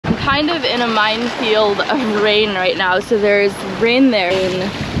kind of in a minefield of rain right now. So there's rain there, and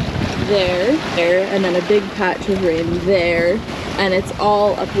then a big patch of rain there, and it's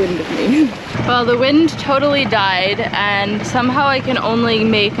all upwind of me. Well, the wind totally died, and somehow I can only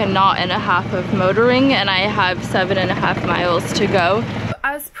make a knot and a half of motoring, and I have 7.5 miles to go.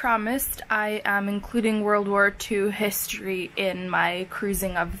 As promised, I am including World War II history in my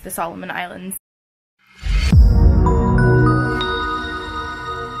cruising of the Solomon Islands.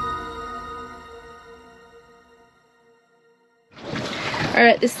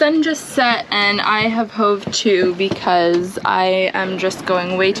 Alright, the sun just set and I have hove to because I am just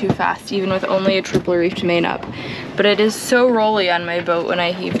going way too fast, even with only a triple reefed main up. But it is so rolly on my boat when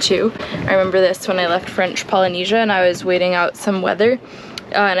I heave to. I remember this when I left French Polynesia and I was waiting out some weather.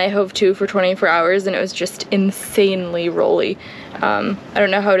 And I hove to for 24 hours and it was just insanely rolly. I don't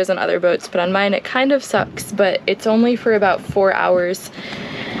know how it is on other boats, but on mine it kind of sucks, but it's only for about 4 hours.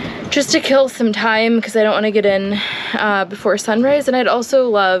 Just to kill some time because I don't want to get in before sunrise, and I'd also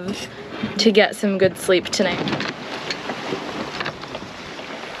love to get some good sleep tonight.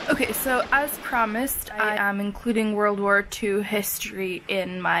 Okay, so as promised, I am including World War II history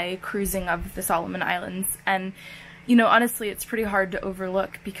in my cruising of the Solomon Islands, and you know, honestly, it's pretty hard to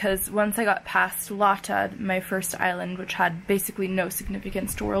overlook because once I got past Lata, my first island, which had basically no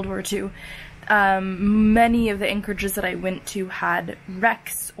significance to World War II, many of the anchorages that I went to had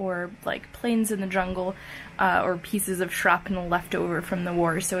wrecks or like planes in the jungle or pieces of shrapnel left over from the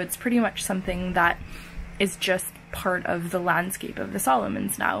war, so it's pretty much something that is just part of the landscape of the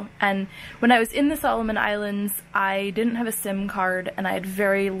Solomons now. And when I was in the Solomon Islands, I didn't have a SIM card and I had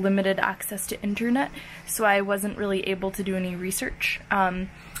very limited access to internet, so I wasn't really able to do any research.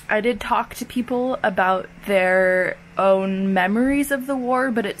 I did talk to people about their own memories of the war,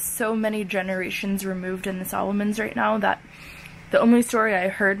 but it's so many generations removed in the Solomons right now that the only story I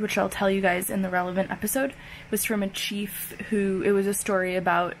heard, which I'll tell you guys in the relevant episode, was from a chief who, it was a story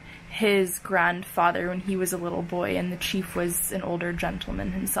about his grandfather when he was a little boy, and the chief was an older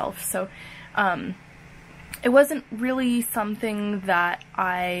gentleman himself. So it wasn't really something that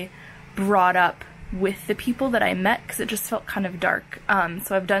I brought up with the people that I met because it just felt kind of dark.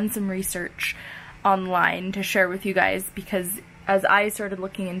 So I've done some research online to share with you guys because as I started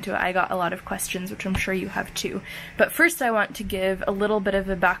looking into it, I got a lot of questions, which I'm sure you have too. But first I want to give a little bit of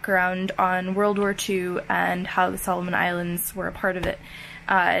a background on World War II and how the Solomon Islands were a part of it.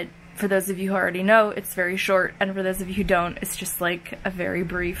 For those of you who already know, it's very short, and for those of you who don't, it's just like a very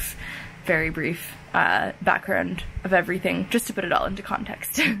brief background of everything, just to put it all into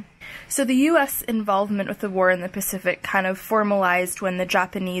context. So the US involvement with the war in the Pacific kind of formalized when the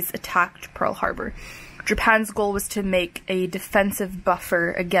Japanese attacked Pearl Harbor. Japan's goal was to make a defensive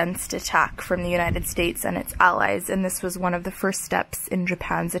buffer against attack from the United States and its allies, and this was one of the first steps in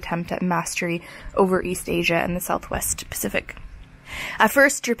Japan's attempt at mastery over East Asia and the Southwest Pacific. At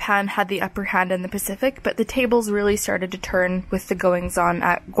first, Japan had the upper hand in the Pacific, but the tables really started to turn with the goings-on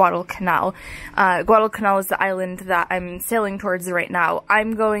at Guadalcanal. Guadalcanal is the island that I'm sailing towards right now.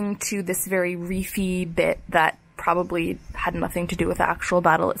 I'm going to this very reefy bit that probably had nothing to do with the actual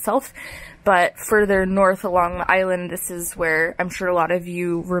battle itself, but further north along the island, this is where I'm sure a lot of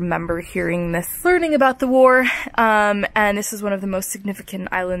you remember hearing this, learning about the war, and this is one of the most significant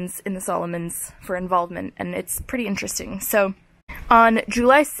islands in the Solomons for involvement, and it's pretty interesting. So, on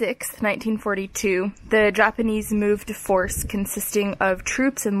July 6, 1942, the Japanese moved a force consisting of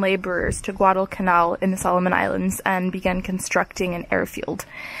troops and laborers to Guadalcanal in the Solomon Islands and began constructing an airfield.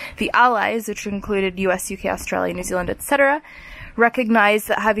 The Allies, which included US, UK, Australia, New Zealand, etc., recognized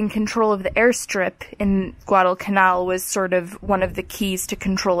that having control of the airstrip in Guadalcanal was sort of one of the keys to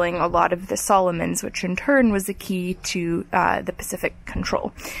controlling a lot of the Solomons, which in turn was the key to the Pacific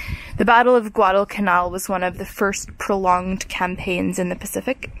control. The Battle of Guadalcanal was one of the first prolonged campaigns in the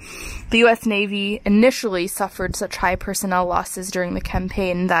Pacific. The US Navy initially suffered such high personnel losses during the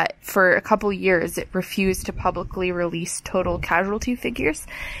campaign that for a couple years it refused to publicly release total casualty figures.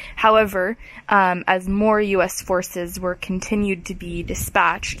 However, as more US forces were continued to be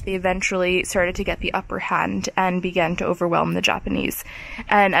dispatched, they eventually started to get the upper hand and began to overwhelm the Japanese.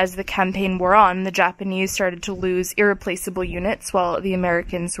 And as the campaign wore on, the Japanese started to lose irreplaceable units while the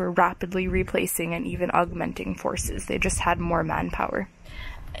Americans were rapidly replacing and even augmenting forces. They just had more manpower.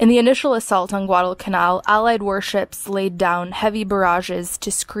 In the initial assault on Guadalcanal, Allied warships laid down heavy barrages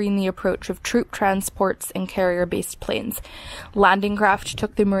to screen the approach of troop transports and carrier-based planes. Landing craft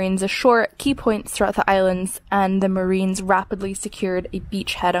took the Marines ashore at key points throughout the islands, and the Marines rapidly secured a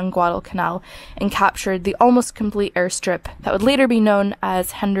beachhead on Guadalcanal and captured the almost complete airstrip that would later be known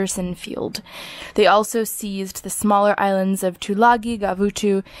as Henderson Field. They also seized the smaller islands of Tulagi,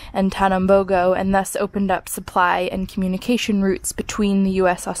 Gavutu, and Tanambogo, and thus opened up supply and communication routes between the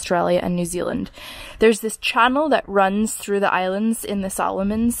U.S., Australia, and New Zealand. There's this channel that runs through the islands in the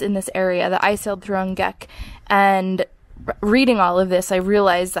Solomons in this area that I sailed through on Gek, and reading all of this, I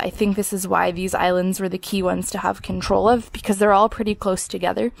realized that I think this is why these islands were the key ones to have control of, because they're all pretty close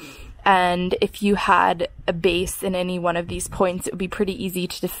together. And if you had a base in any one of these points, it would be pretty easy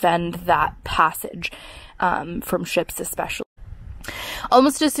to defend that passage from ships especially.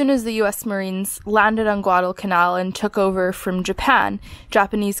 Almost as soon as the U.S. Marines landed on Guadalcanal and took over from Japan,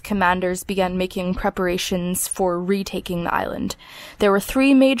 Japanese commanders began making preparations for retaking the island. There were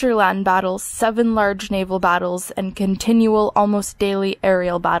 3 major land battles, 7 large naval battles, and continual, almost daily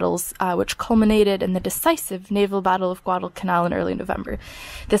aerial battles, which culminated in the decisive naval battle of Guadalcanal in early November.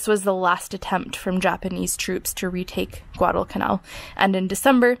 This was the last attempt from Japanese troops to retake Guadalcanal, and in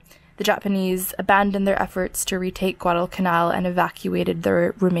December, the Japanese abandoned their efforts to retake Guadalcanal and evacuated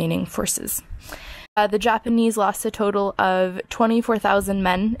their remaining forces. The Japanese lost a total of 24,000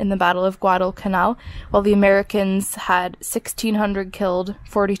 men in the Battle of Guadalcanal, while the Americans had 1,600 killed,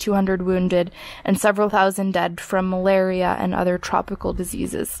 4,200 wounded, and several thousand dead from malaria and other tropical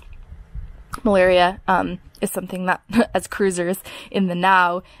diseases. Malaria is something that, as cruisers in the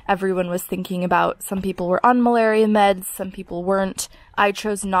now, everyone was thinking about. Some people were on malaria meds, some people weren't. I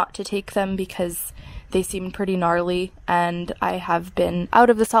chose not to take them because they seemed pretty gnarly, and I have been out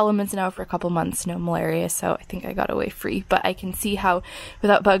of the Solomons now for a couple months, no malaria, so I think I got away free. But I can see how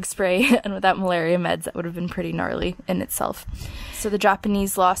without bug spray and without malaria meds, that would have been pretty gnarly in itself. So the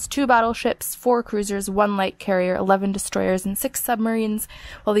Japanese lost 2 battleships, 4 cruisers, 1 light carrier, 11 destroyers, and 6 submarines,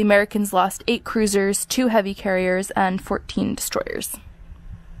 while the Americans lost 8 cruisers, 2 heavy carriers, and 14 destroyers.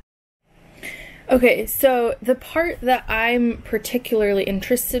 Okay, so the part that I'm particularly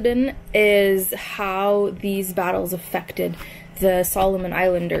interested in is how these battles affected the Solomon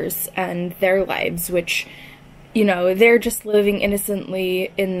Islanders and their lives, which, you know, they're just living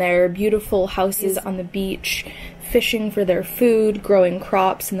innocently in their beautiful houses on the beach, fishing for their food, growing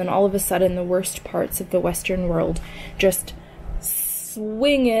crops, and then all of a sudden the worst parts of the Western world just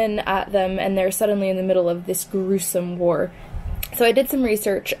swing in at them, and they're suddenly in the middle of this gruesome war. So I did some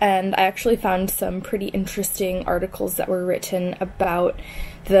research, and I actually found some pretty interesting articles that were written about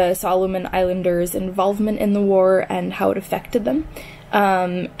the Solomon Islanders' involvement in the war and how it affected them.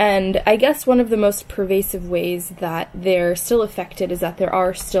 And I guess one of the most pervasive ways that they're still affected is that there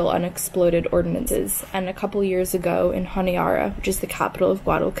are still unexploded ordnances. And a couple years ago in Honiara, which is the capital of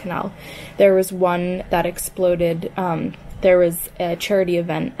Guadalcanal, there was one that exploded. There was a charity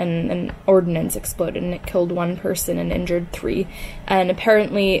event and an ordnance exploded, and it killed 1 person and injured 3. And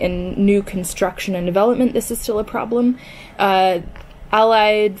apparently in new construction and development, this is still a problem.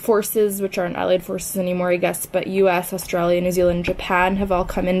 Allied forces, which aren't Allied forces anymore, I guess, but US, Australia, New Zealand, Japan have all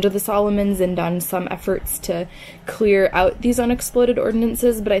come into the Solomons and done some efforts to clear out these unexploded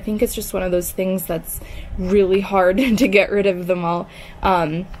ordnances, but I think it's just one of those things that's really hard to get rid of them all.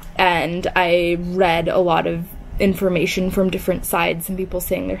 And I read a lot of information from different sides, some people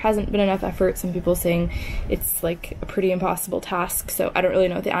saying there hasn't been enough effort, some people saying it's like a pretty impossible task, so I don't really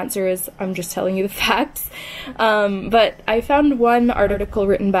know what the answer is. I'm just telling you the facts. But I found one article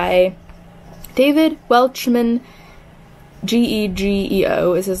written by David Welchman,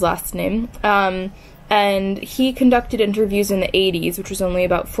 G-E-G-E-O is his last name, and he conducted interviews in the 80s, which was only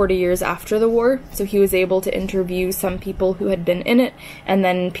about 40 years after the war, so he was able to interview some people who had been in it, and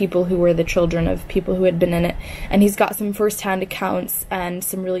then people who were the children of people who had been in it, and he's got some first-hand accounts and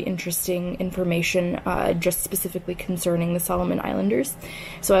some really interesting information just specifically concerning the Solomon Islanders.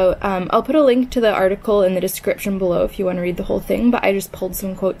 So I'll put a link to the article in the description below if you want to read the whole thing, but I just pulled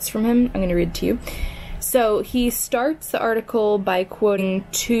some quotes from him. I'm going to read to you. So he starts the article by quoting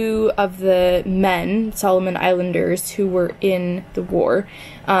 2 of the men, Solomon Islanders, who were in the war.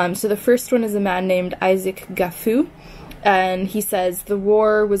 So the first one is a man named Isaac Gafu, and he says, "The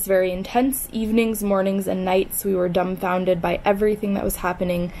war was very intense. Evenings, mornings, and nights we were dumbfounded by everything that was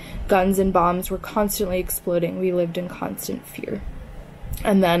happening. Guns and bombs were constantly exploding. We lived in constant fear."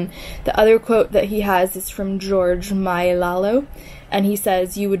 And then the other quote that he has is from George Mailalo, and he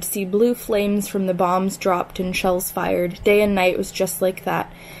says, "You would see blue flames from the bombs dropped and shells fired. Day and night was just like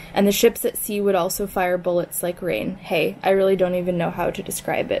that. And the ships at sea would also fire bullets like rain. Hey, I really don't even know how to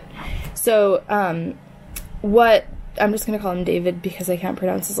describe it." So, what, I'm just going to call him David because I can't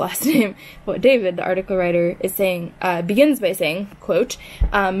pronounce his last name. What David, the article writer, is saying, begins by saying, quote,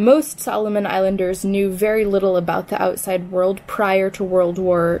 "Most Solomon Islanders knew very little about the outside world prior to World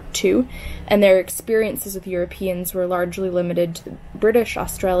War II, and their experiences with Europeans were largely limited to the British,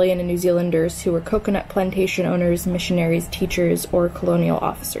 Australian, and New Zealanders who were coconut plantation owners, missionaries, teachers, or colonial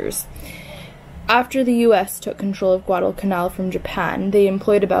officers. After the U.S. took control of Guadalcanal from Japan, they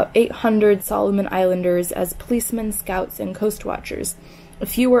employed about 800 Solomon Islanders as policemen, scouts, and coast watchers. A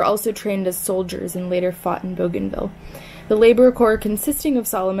few were also trained as soldiers and later fought in Bougainville. The labor corps consisting of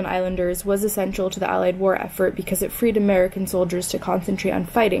Solomon Islanders was essential to the Allied war effort because it freed American soldiers to concentrate on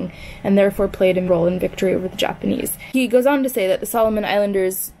fighting and therefore played a role in victory over the Japanese." He goes on to say that the Solomon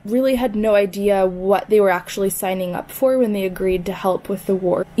Islanders really had no idea what they were actually signing up for when they agreed to help with the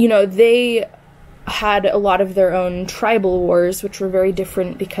war. You know, they had a lot of their own tribal wars, which were very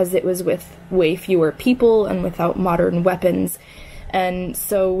different because it was with way fewer people and without modern weapons. And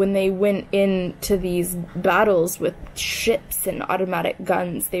so when they went into these battles with ships and automatic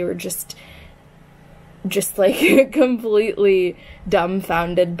guns, they were just like completely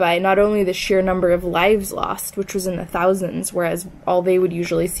dumbfounded by not only the sheer number of lives lost, which was in the thousands, whereas all they would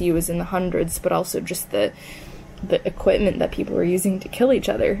usually see was in the hundreds, but also just the equipment that people were using to kill each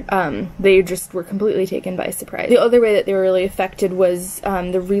other. They just were completely taken by surprise. The other way that they were really affected was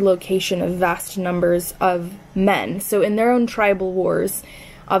the relocation of vast numbers of men. So in their own tribal wars,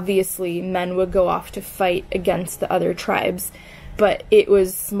 obviously men would go off to fight against the other tribes, but it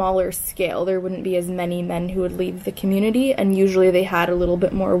was smaller scale. There wouldn't be as many men who would leave the community, and usually they had a little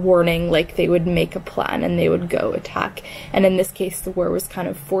bit more warning, like they would make a plan and they would go attack. And in this case, the war was kind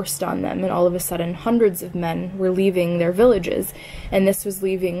of forced on them, and all of a sudden hundreds of men were leaving their villages, and this was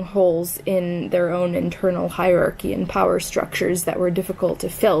leaving holes in their own internal hierarchy and power structures that were difficult to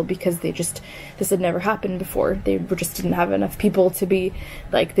fill because this had never happened before. They just didn't have enough people to be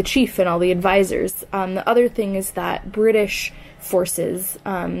like the chief and all the advisors. The other thing is that British forces,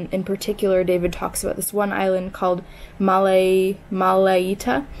 in particular, David talks about this one island called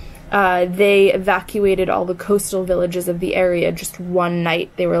Malaita. They evacuated all the coastal villages of the area just one night.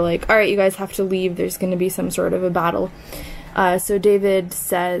 They were like, "All right, you guys have to leave. There's going to be some sort of a battle." So David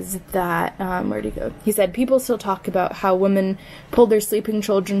says that, where'd he go? He said, "People still talk about how women pulled their sleeping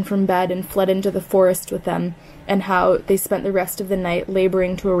children from bed and fled into the forest with them, and how they spent the rest of the night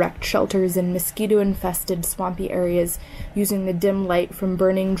laboring to erect shelters in mosquito-infested swampy areas using the dim light from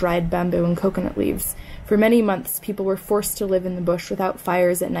burning dried bamboo and coconut leaves. For many months, people were forced to live in the bush without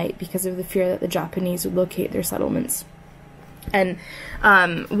fires at night because of the fear that the Japanese would locate their settlements." And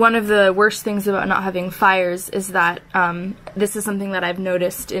one of the worst things about not having fires is that this is something that I've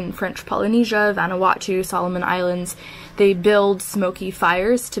noticed in French Polynesia, Vanuatu, Solomon Islands. They build smoky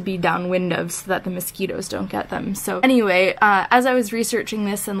fires to be downwind of so that the mosquitoes don't get them. So anyway, as I was researching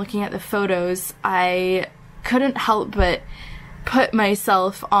this and looking at the photos, I couldn't help but put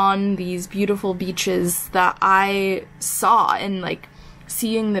myself on these beautiful beaches that I saw, and like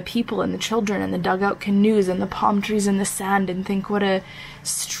seeing the people and the children and the dugout canoes and the palm trees in the sand, and think what a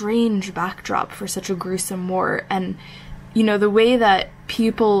strange backdrop for such a gruesome war. And you know, the way that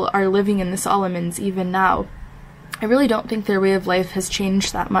people are living in the Solomons even now, I really don't think their way of life has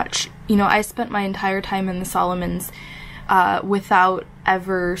changed that much. You know, I spent my entire time in the Solomons without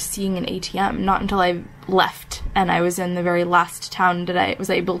ever seeing an ATM, not until I left and I was in the very last town that I was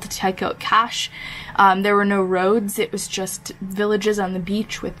able to take out cash. There were no roads, it was just villages on the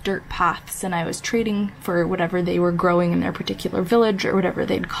beach with dirt paths, and I was trading for whatever they were growing in their particular village or whatever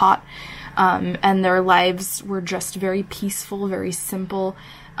they'd caught. And their lives were just very peaceful, very simple,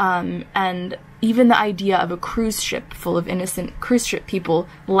 and even the idea of a cruise ship full of innocent cruise ship people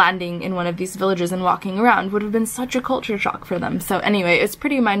landing in one of these villages and walking around would have been such a culture shock for them. So anyway, it's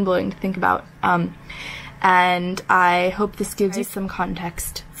pretty mind-blowing to think about, and I hope this gives you some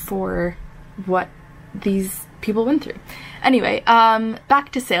context for what these people went through. Anyway,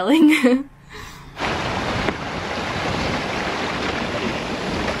 back to sailing.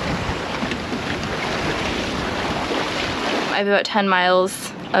 I have about 10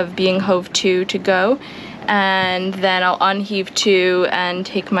 miles of being hove to go, and then I'll unheave to and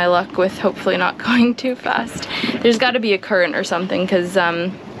take my luck with hopefully not going too fast. There's got to be a current or something, because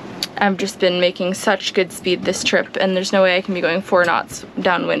I've just been making such good speed this trip, and there's no way I can be going 4 knots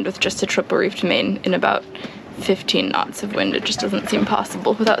downwind with just a triple reefed main in about 15 knots of wind. It just doesn't seem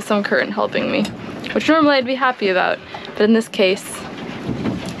possible without some current helping me, which normally I'd be happy about, but in this case,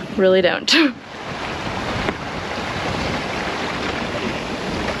 really don't.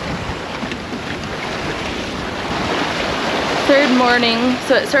 Third morning,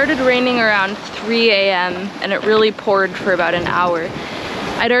 so it started raining around 3 a.m. and it really poured for about an hour.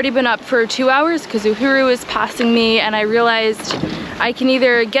 I'd already been up for 2 hours because Uhuru was passing me, and I realized I can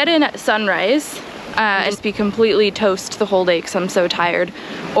either get in at sunrise and just be completely toast the whole day because I'm so tired,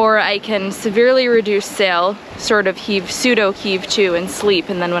 or I can severely reduce sail, sort of pseudo heave to and sleep,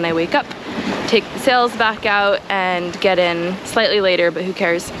 and then when I wake up, take the sails back out and get in slightly later, but who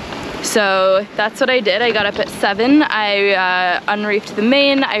cares. So that's what I did. I got up at 7, I unreefed the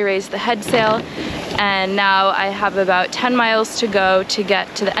main, I raised the head sail, and now I have about 10 miles to go to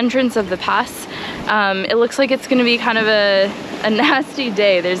get to the entrance of the pass. It looks like it's gonna be kind of a nasty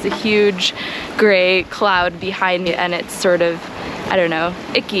day. There's a huge gray cloud behind me and it's sort of, I don't know,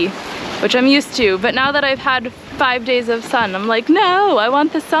 icky, which I'm used to. But now that I've had 5 days of sun, I'm like, no, I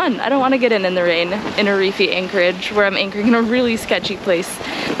want the sun. I don't want to get in the rain in a reefy anchorage where I'm anchoring in a really sketchy place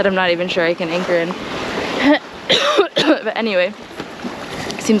that I'm not even sure I can anchor in. But anyway,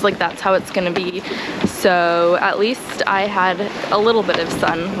 seems like that's how it's gonna be. So at least I had a little bit of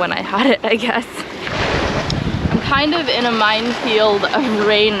sun when I had it, I guess. I'm kind of in a minefield of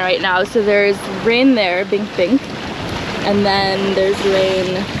rain right now. So there's rain there, bink bink, and then there's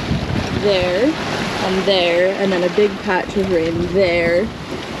rain there, and then a big patch of rain there,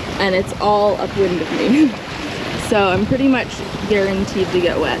 and it's all upwind of me. So I'm pretty much guaranteed to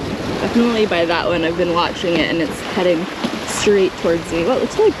get wet. Definitely by that one, I've been watching it and it's heading straight towards me. Well, it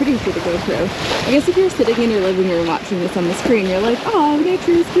looks really pretty for the GoPro. I guess if you're sitting in your living room watching this on the screen, you're like, oh,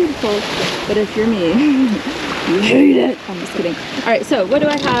 nature is beautiful. But if you're me, you hate it. I'm just kidding. All right, so what do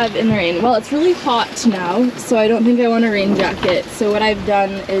I have in the rain? Well, it's really hot now, so I don't think I want a rain jacket. So what I've done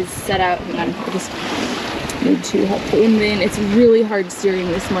is set out, hang on, I just need to help the wind vane. It's really hard steering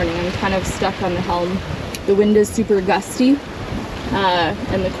this morning. I'm kind of stuck on the helm. The wind is super gusty,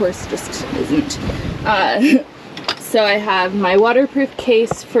 and the course just isn't. So I have my waterproof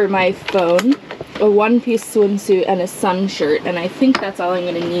case for my phone, a one-piece swimsuit, and a sun shirt, and I think that's all I'm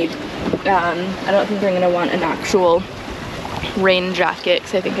gonna need. I don't think I'm gonna want an actual rain jacket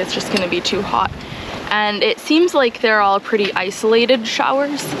because I think it's just gonna be too hot. And it seems like they're all pretty isolated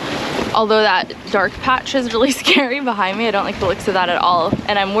showers, although that dark patch is really scary behind me. I don't like the looks of that at all,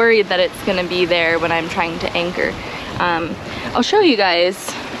 and I'm worried that it's gonna be there when I'm trying to anchor. I'll show you guys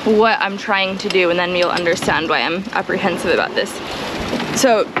what I'm trying to do and then you'll understand why I'm apprehensive about this.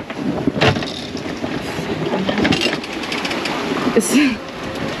 So, it's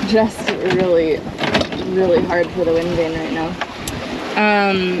just really, really hard for the wind vane right now.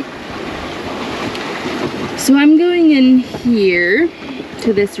 So I'm going in here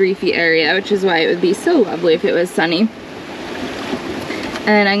to this reefy area, which is why it would be so lovely if it was sunny.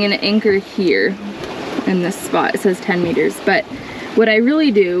 And I'm gonna anchor here in this spot. It says 10 meters, but what I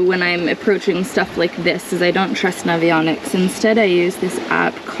really do when I'm approaching stuff like this is I don't trust Navionics. Instead, I use this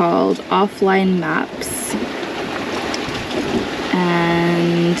app called Offline Maps.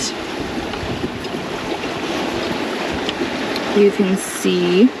 And you can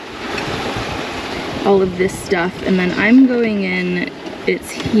see all of this stuff. And then I'm going in, it's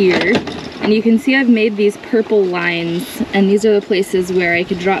here. And you can see I've made these purple lines, and these are the places where I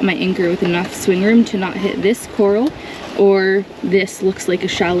could drop my anchor with enough swing room to not hit this coral, or this looks like a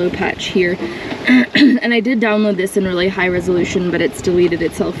shallow patch here. And I did download this in really high resolution, but it's deleted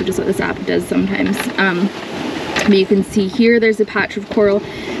itself, which is what this app does sometimes. But you can see here there's a patch of coral,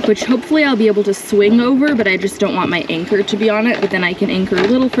 which hopefully I'll be able to swing over, but I just don't want my anchor to be on it. But then I can anchor a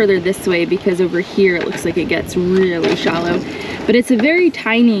little further this way because over here it looks like it gets really shallow. But it's a very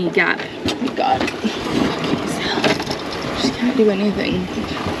tiny gap. Oh God. Just can't do anything.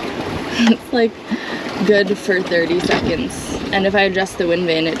 It's like good for 30 seconds. And if I adjust the wind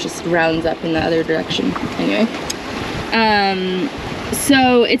vane, it just rounds up in the other direction. Anyway.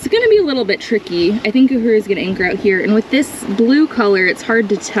 So it's gonna be a little bit tricky. I think Uhuru is gonna anchor out here. And with this blue color, it's hard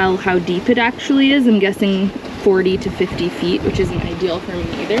to tell how deep it actually is. I'm guessing 40 to 50 feet, which isn't ideal for me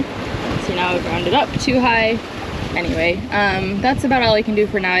either. So now I've rounded up too high. Anyway, that's about all I can do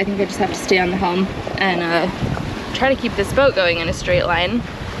for now. I think I just have to stay on the helm and try to keep this boat going in a straight line.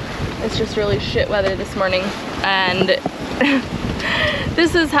 It's just really shit weather this morning, and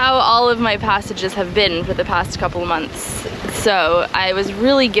this is how all of my passages have been for the past couple of months. So I was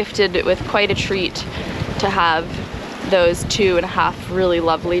really gifted with quite a treat to have those 2.5 really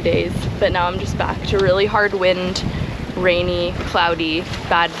lovely days, but now I'm just back to really hard wind, rainy, cloudy,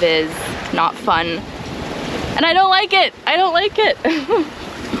 bad viz, not fun. And I don't like it. I don't like it.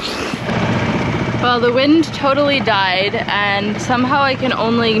 Well, the wind totally died, and somehow I can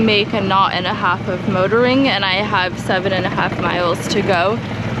only make a 1.5 knots of motoring, and I have 7.5 miles to go.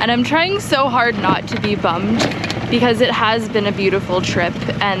 And I'm trying so hard not to be bummed, because it has been a beautiful trip,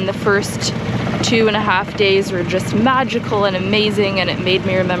 and the first 2.5 days were just magical and amazing, and it made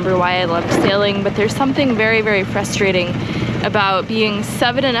me remember why I loved sailing. But there's something very, very frustrating about being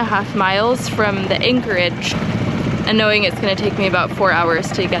 7.5 miles from the anchorage and knowing it's going to take me about 4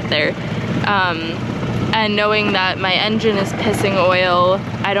 hours to get there. And knowing that my engine is pissing oil,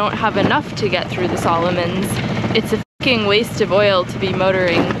 I don't have enough to get through the Solomons. It's a fucking waste of oil to be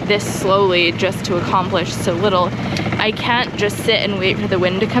motoring this slowly just to accomplish so little. I can't just sit and wait for the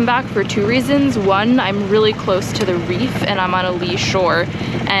wind to come back for 2 reasons. One, I'm really close to the reef and I'm on a lee shore,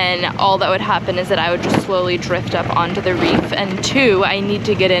 and all that would happen is that I would just slowly drift up onto the reef. And 2, I need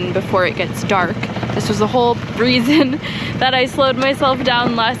to get in before it gets dark. This was the whole reason that I slowed myself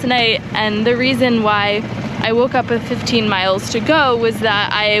down last night, and the reason why I woke up with 15 miles to go was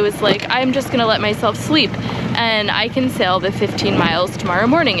that I was like, I'm just gonna let myself sleep and I can sail the 15 miles tomorrow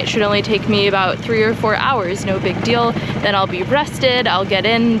morning. It should only take me about 3 or 4 hours, no big deal. Then I'll be rested, I'll get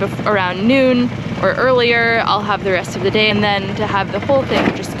in around noon or earlier, I'll have the rest of the day, and then to have the whole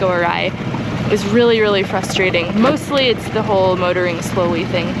thing just go awry is really, really frustrating. Mostly it's the whole motoring slowly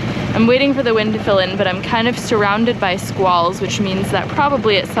thing. I'm waiting for the wind to fill in, but I'm kind of surrounded by squalls, which means that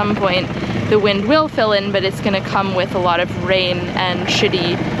probably at some point the wind will fill in, but it's gonna come with a lot of rain and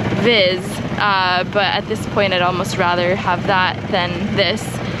shitty viz. But at this point I'd almost rather have that than this.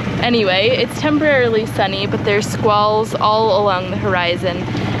 Anyway, it's temporarily sunny, but there's squalls all along the horizon.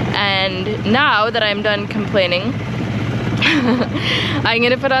 And now that I'm done complaining, I'm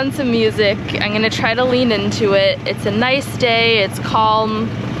gonna put on some music. I'm gonna try to lean into it. It's a nice day, it's calm,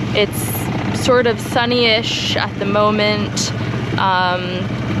 it's sort of sunny-ish at the moment.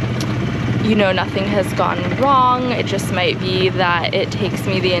 You know, nothing has gone wrong. It just might be that it takes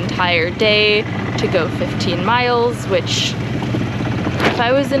me the entire day to go 15 miles, which if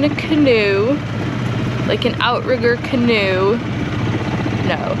I was in a canoe, like an outrigger canoe,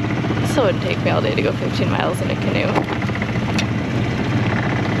 no, it still wouldn't take me all day to go 15 miles in a canoe.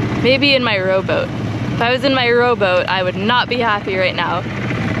 Maybe in my rowboat. If I was in my rowboat, I would not be happy right now.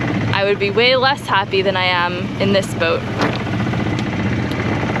 I would be way less happy than I am in this boat.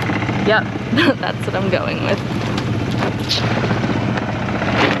 Yep, that's what I'm going with.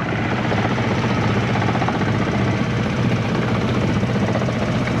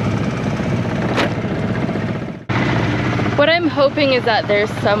 What I'm hoping is that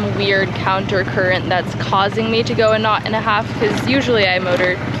there's some weird counter current that's causing me to go 1.5 knots, because usually I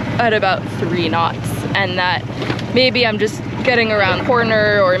motor at about 3 knots, and that maybe I'm just getting around a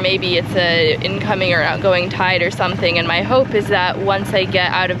corner, or maybe it's a incoming or outgoing tide or something, and my hope is that once I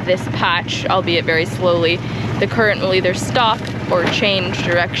get out of this patch, albeit very slowly, the current will either stop or change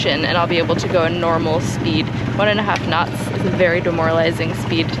direction and I'll be able to go a normal speed. 1.5 knots is a very demoralizing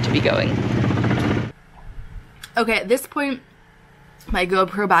speed to be going. Okay, at this point my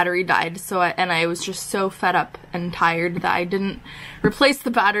GoPro battery died, and I was just so fed up and tired that I didn't replace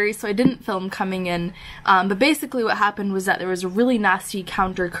the battery, so I didn't film coming in. But basically what happened was that there was a really nasty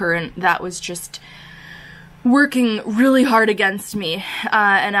counter current that was just working really hard against me,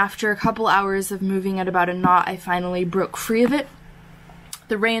 and after a couple hours of moving at about 1 knot, I finally broke free of it.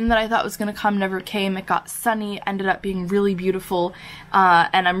 The rain that I thought was going to come never came. It got sunny, ended up being really beautiful,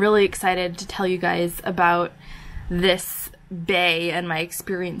 and I'm really excited to tell you guys about this bay and my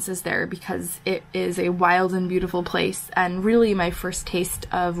experiences there, because it is a wild and beautiful place, and really my first taste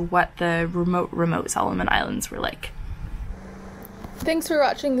of what the remote Solomon Islands were like. Thanks for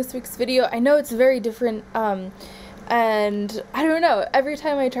watching this week's video. I know it's very different, and I don't know, every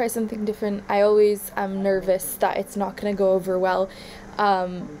time I try something different I always am nervous that it's not gonna go over well,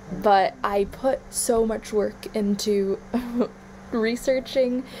 but I put so much work into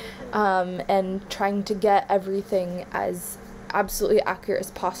researching and trying to get everything as absolutely accurate as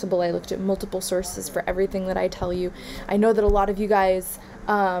possible. I looked at multiple sources for everything that I tell you. I know that a lot of you guys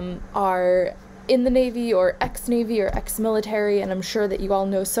are in the Navy or ex-Navy or ex-military, and I'm sure that you all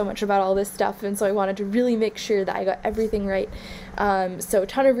know so much about all this stuff, and so I wanted to really make sure that I got everything right. So a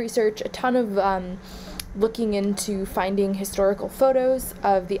ton of research, a ton of looking into finding historical photos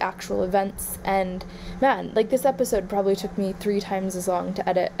of the actual events, and man, like, this episode probably took me 3 times as long to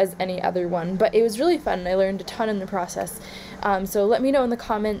edit as any other one, but it was really fun. I learned a ton in the process. So let me know in the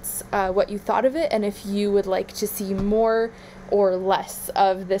comments what you thought of it, and if you would like to see more or less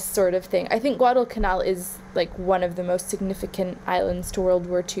of this sort of thing. I think Guadalcanal is like one of the most significant islands to World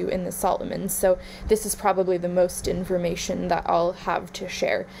War II in the Solomons, so this is probably the most information that I'll have to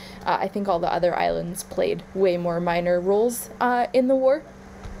share. I think all the other islands played way more minor roles in the war,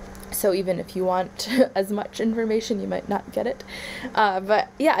 so even if you want as much information, you might not get it. But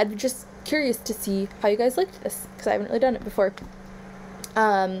yeah, I'm just curious to see how you guys liked this, because I haven't really done it before.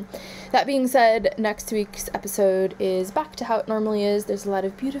 That being said, next week's episode is back to how it normally is. There's a lot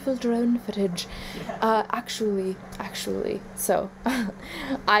of beautiful drone footage. Actually, so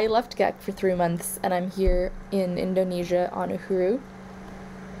I left GEC for 3 months and I'm here in Indonesia on Uhuru.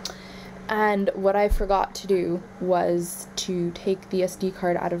 And what I forgot to do was to take the SD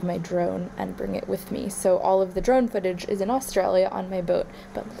card out of my drone and bring it with me. So all of the drone footage is in Australia on my boat.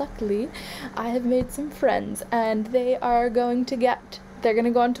 But luckily, I have made some friends and they're going to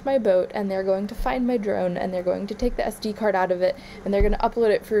go onto my boat and they're going to find my drone and they're going to take the SD card out of it and they're going to upload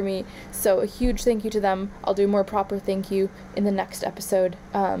it for me. So a huge thank you to them. I'll do a more proper thank you in the next episode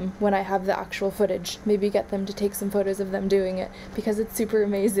when I have the actual footage. Maybe get them to take some photos of them doing it because it's super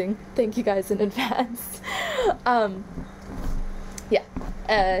amazing. Thank you guys in advance. So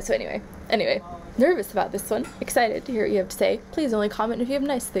anyway. Nervous about this one. Excited to hear what you have to say. Please only comment if you have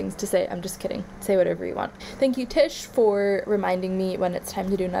nice things to say. I'm just kidding. Say whatever you want. Thank you, Tish, for reminding me when it's time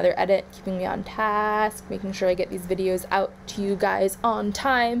to do another edit, keeping me on task, making sure I get these videos out to you guys on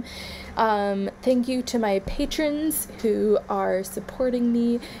time. Thank you to my patrons who are supporting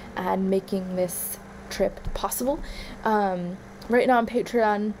me and making this trip possible. Right now on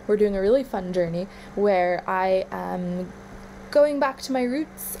Patreon, we're doing a really fun journey where I am going back to my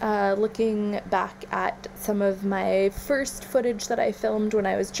roots, looking back at some of my first footage that I filmed when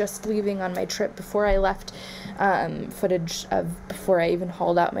I was just leaving on my trip before I left, footage of before I even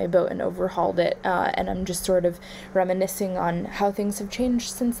hauled out my boat and overhauled it, and I'm just sort of reminiscing on how things have changed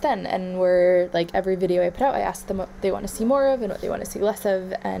since then, and where, like, every video I put out, I ask them what they want to see more of and what they want to see less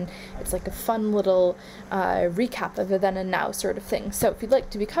of, and it's like a fun little recap of a then and now sort of thing. So if you'd like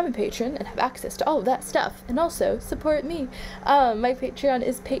to become a patron and have access to all of that stuff, and also support me, my Patreon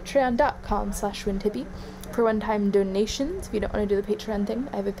is patreon.com/WinTippie. For one-time donations, if you don't want to do the Patreon thing,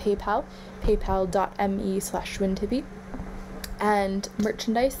 I have a PayPal, paypal.me/WinTippie. And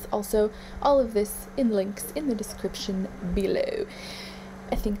merchandise, also all of this in links in the description below.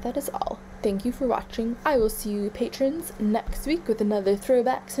 I think that is all. Thank you for watching. I will see you patrons next week with another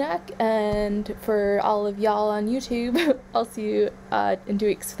throwback snack, and for all of y'all on YouTube, I'll see you in 2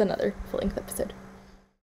 weeks with another full-length episode.